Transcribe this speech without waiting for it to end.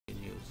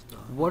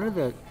What are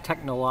the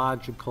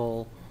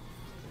technological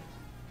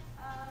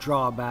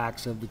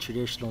drawbacks of the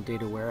traditional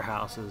data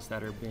warehouses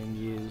that are being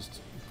used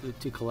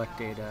to collect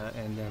data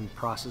and then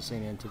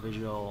processing into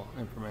visual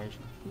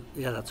information?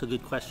 Yeah, that's a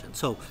good question.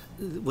 So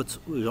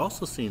what's we've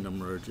also seen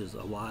emerge is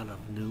a lot of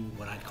new,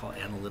 what I call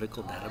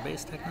analytical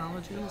database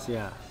technologies.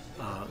 Yeah.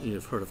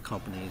 You've heard of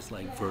companies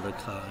like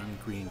Vertica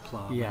and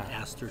Greenplum Yeah. and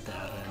Aster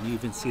Data, and you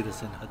even see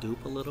this in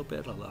Hadoop a little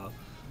bit, although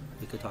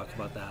we could talk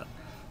about that.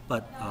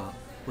 But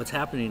what's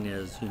happening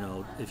is,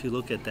 if you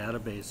look at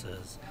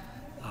databases,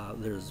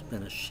 there's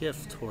been a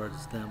shift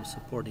towards them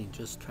supporting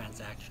just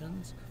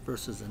transactions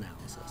versus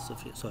analysis.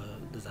 So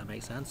does that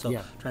make sense? So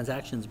Yeah.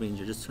 transactions means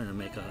you're just trying to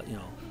make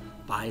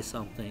buy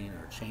something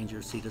or change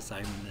your seat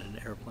assignment in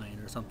an airplane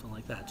or something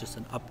like that. Just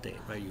an update,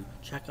 right? You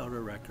check out a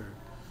record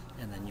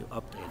and then you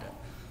update it.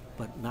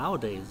 But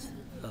nowadays,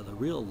 the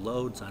real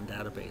loads on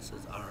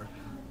databases are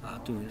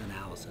doing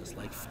analysis,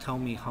 like tell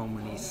me how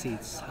many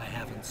seats I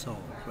haven't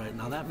sold, right?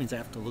 Now that means I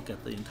have to look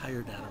at the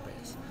entire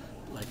database,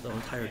 like the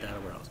entire data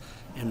warehouse.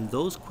 And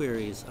those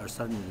queries are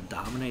starting to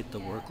dominate the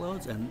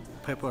workloads, and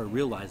people are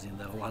realizing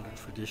that a lot of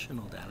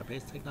traditional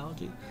database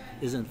technology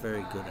isn't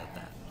very good at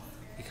that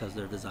because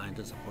they're designed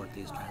to support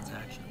these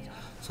transactions.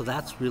 So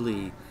that's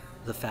really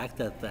the fact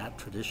that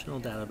traditional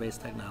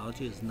database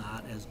technology is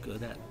not as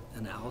good at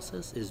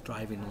analysis is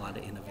driving a lot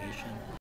of innovation